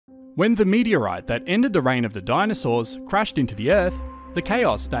When the meteorite that ended the reign of the dinosaurs crashed into the Earth, the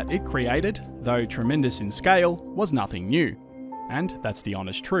chaos that it created, though tremendous in scale, was nothing new. And that's the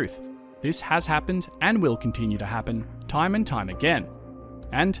honest truth. This has happened and will continue to happen time and time again.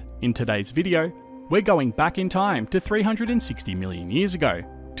 And in today's video, we're going back in time to 360 million years ago,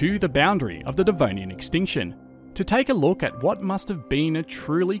 to the boundary of the Devonian extinction, to take a look at what must have been a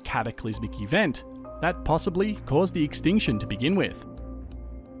truly cataclysmic event that possibly caused the extinction to begin with.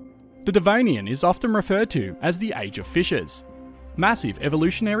 The Devonian is often referred to as the Age of Fishes. Massive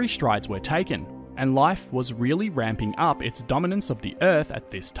evolutionary strides were taken, and life was really ramping up its dominance of the Earth at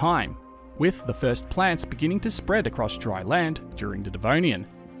this time, with the first plants beginning to spread across dry land during the Devonian,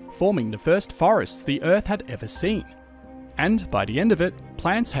 forming the first forests the Earth had ever seen. And by the end of it,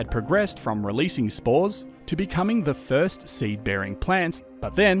 plants had progressed from releasing spores to becoming the first seed-bearing plants,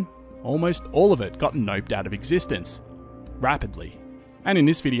 but then, almost all of it got noped out of existence, rapidly. And in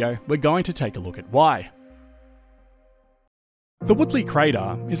this video, we're going to take a look at why. The Woodleigh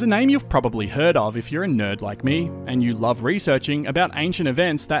Crater is a name you've probably heard of if you're a nerd like me, and you love researching about ancient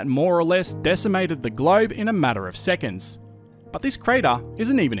events that more or less decimated the globe in a matter of seconds. But this crater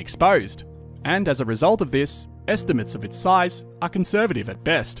isn't even exposed, and as a result of this, estimates of its size are conservative at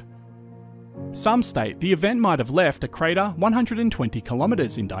best. Some state the event might have left a crater 120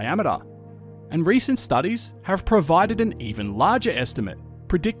 kilometers in diameter, and recent studies have provided an even larger estimate,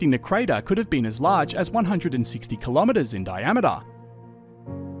 predicting the crater could have been as large as 160 kilometers in diameter.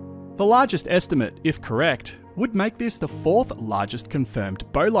 The largest estimate, if correct, would make this the fourth largest confirmed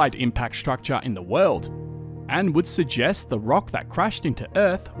bolide impact structure in the world, and would suggest the rock that crashed into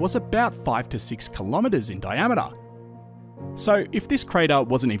Earth was about 5 to 6 kilometers in diameter. So if this crater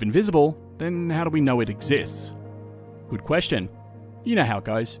wasn't even visible, then how do we know it exists? Good question. You know how it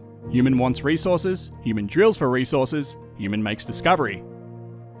goes. Human wants resources, human drills for resources, human makes discovery.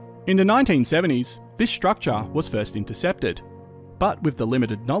 In the 1970s, this structure was first intercepted, but with the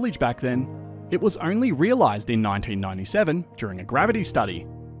limited knowledge back then, it was only realised in 1997 during a gravity study.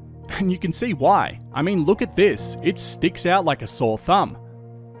 And you can see why. I mean, look at this, it sticks out like a sore thumb.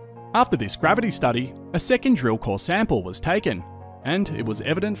 After this gravity study, a second drill core sample was taken, and it was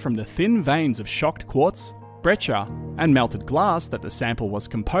evident from the thin veins of shocked quartz, breccia, and melted glass that the sample was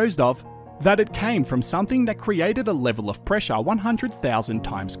composed of, that it came from something that created a level of pressure 100,000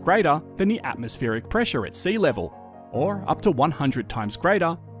 times greater than the atmospheric pressure at sea level, or up to 100 times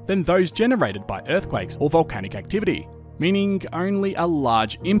greater than those generated by earthquakes or volcanic activity, meaning only a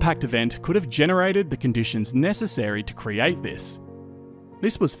large impact event could have generated the conditions necessary to create this.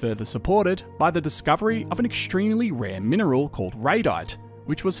 This was further supported by the discovery of an extremely rare mineral called radite,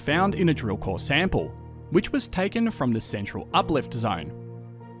 which was found in a drill core sample, which was taken from the central uplift zone.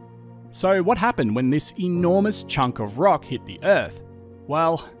 So what happened when this enormous chunk of rock hit the Earth?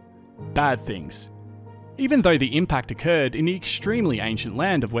 Well, bad things. Even though the impact occurred in the extremely ancient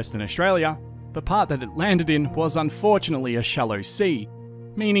land of Western Australia, the part that it landed in was unfortunately a shallow sea,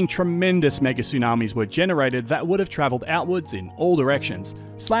 meaning tremendous mega tsunamis were generated that would have travelled outwards in all directions,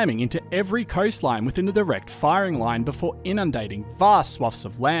 slamming into every coastline within the direct firing line before inundating vast swaths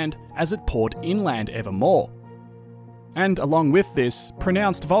of land as it poured inland ever more. And along with this,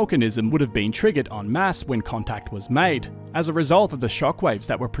 pronounced volcanism would have been triggered en masse when contact was made, as a result of the shockwaves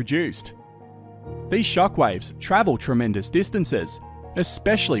that were produced. These shockwaves travel tremendous distances,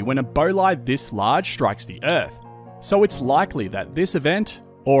 especially when a bolide this large strikes the Earth, so it's likely that this event,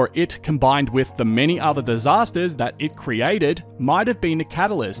 or it combined with the many other disasters that it created, might have been a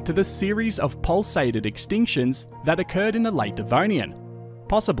catalyst to the series of pulsated extinctions that occurred in the late Devonian,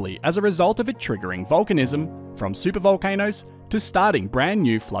 possibly as a result of it triggering volcanism, from supervolcanoes to starting brand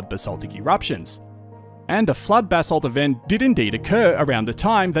new flood basaltic eruptions. And a flood basalt event did indeed occur around the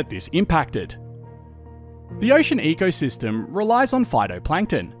time that this impacted. The ocean ecosystem relies on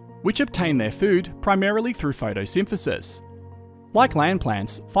phytoplankton, which obtain their food primarily through photosynthesis. Like land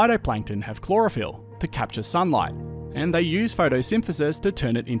plants, phytoplankton have chlorophyll to capture sunlight, and they use photosynthesis to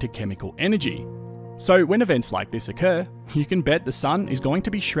turn it into chemical energy. So when events like this occur, you can bet the sun is going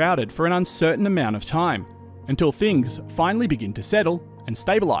to be shrouded for an uncertain amount of time, until things finally begin to settle and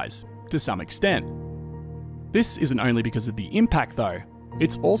stabilise to some extent. This isn't only because of the impact though,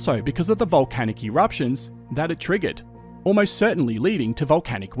 it's also because of the volcanic eruptions that it triggered, almost certainly leading to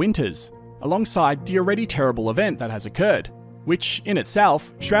volcanic winters, alongside the already terrible event that has occurred, which in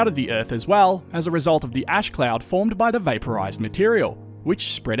itself shrouded the Earth as well as a result of the ash cloud formed by the vaporized material,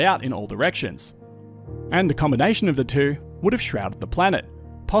 which spread out in all directions. And the combination of the two would have shrouded the planet,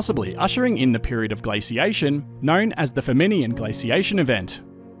 possibly ushering in the period of glaciation known as the Devonian glaciation event.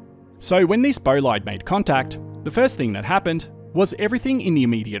 So when this bolide made contact, the first thing that happened was everything in the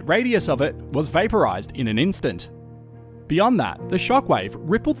immediate radius of it was vaporized in an instant. Beyond that, the shockwave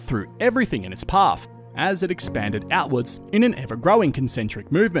rippled through everything in its path as it expanded outwards in an ever-growing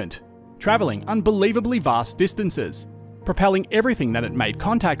concentric movement, travelling unbelievably vast distances, propelling everything that it made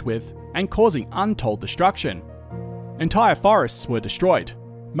contact with and causing untold destruction. Entire forests were destroyed,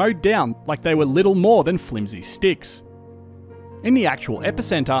 mowed down like they were little more than flimsy sticks. In the actual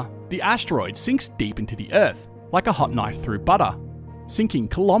epicenter, the asteroid sinks deep into the Earth, like a hot knife through butter, sinking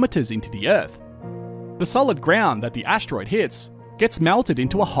kilometers into the Earth. The solid ground that the asteroid hits gets melted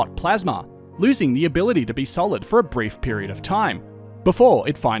into a hot plasma, losing the ability to be solid for a brief period of time, before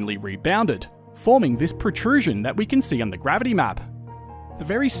it finally rebounded, forming this protrusion that we can see on the gravity map. The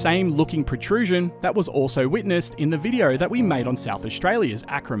very same looking protrusion that was also witnessed in the video that we made on South Australia's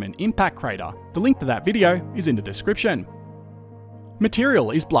Ackerman impact crater. The link to that video is in the description. Material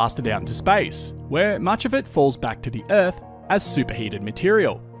is blasted out into space, where much of it falls back to the Earth as superheated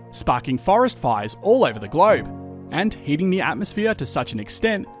material, sparking forest fires all over the globe, and heating the atmosphere to such an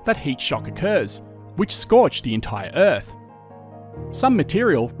extent that heat shock occurs, which scorched the entire Earth. Some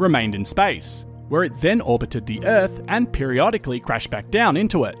material remained in space, where it then orbited the Earth and periodically crashed back down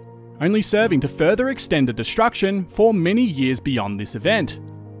into it, only serving to further extend the destruction for many years beyond this event.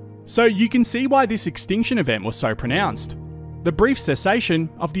 So you can see why this extinction event was so pronounced. The brief cessation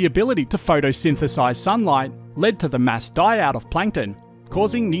of the ability to photosynthesize sunlight led to the mass die-out of plankton,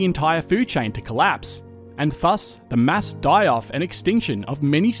 causing the entire food chain to collapse, and thus the mass die-off and extinction of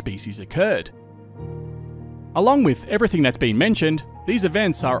many species occurred. Along with everything that's been mentioned, these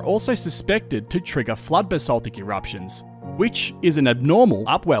events are also suspected to trigger flood basaltic eruptions, which is an abnormal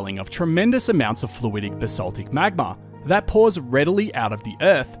upwelling of tremendous amounts of fluidic basaltic magma that pours readily out of the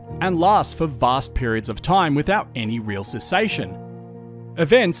Earth and lasts for vast periods of time without any real cessation.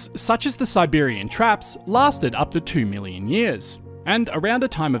 Events such as the Siberian traps lasted up to 2 million years, and around the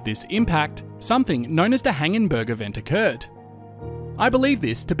time of this impact, something known as the Hangenberg event occurred. I believe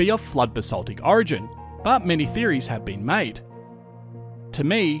this to be of flood basaltic origin, but many theories have been made. To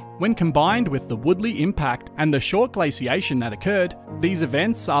me, when combined with the Woodleigh impact and the short glaciation that occurred, these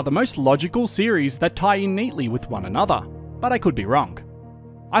events are the most logical series that tie in neatly with one another, but I could be wrong.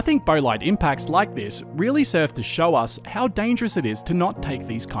 I think bolide impacts like this really serve to show us how dangerous it is to not take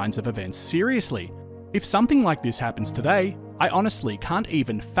these kinds of events seriously. If something like this happens today, I honestly can't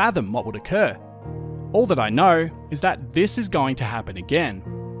even fathom what would occur. All that I know is that this is going to happen again,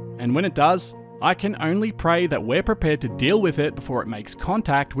 and when it does, I can only pray that we're prepared to deal with it before it makes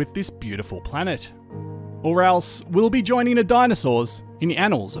contact with this beautiful planet. Or else, we'll be joining the dinosaurs in the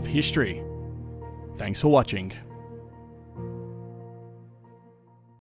annals of history. Thanks for watching.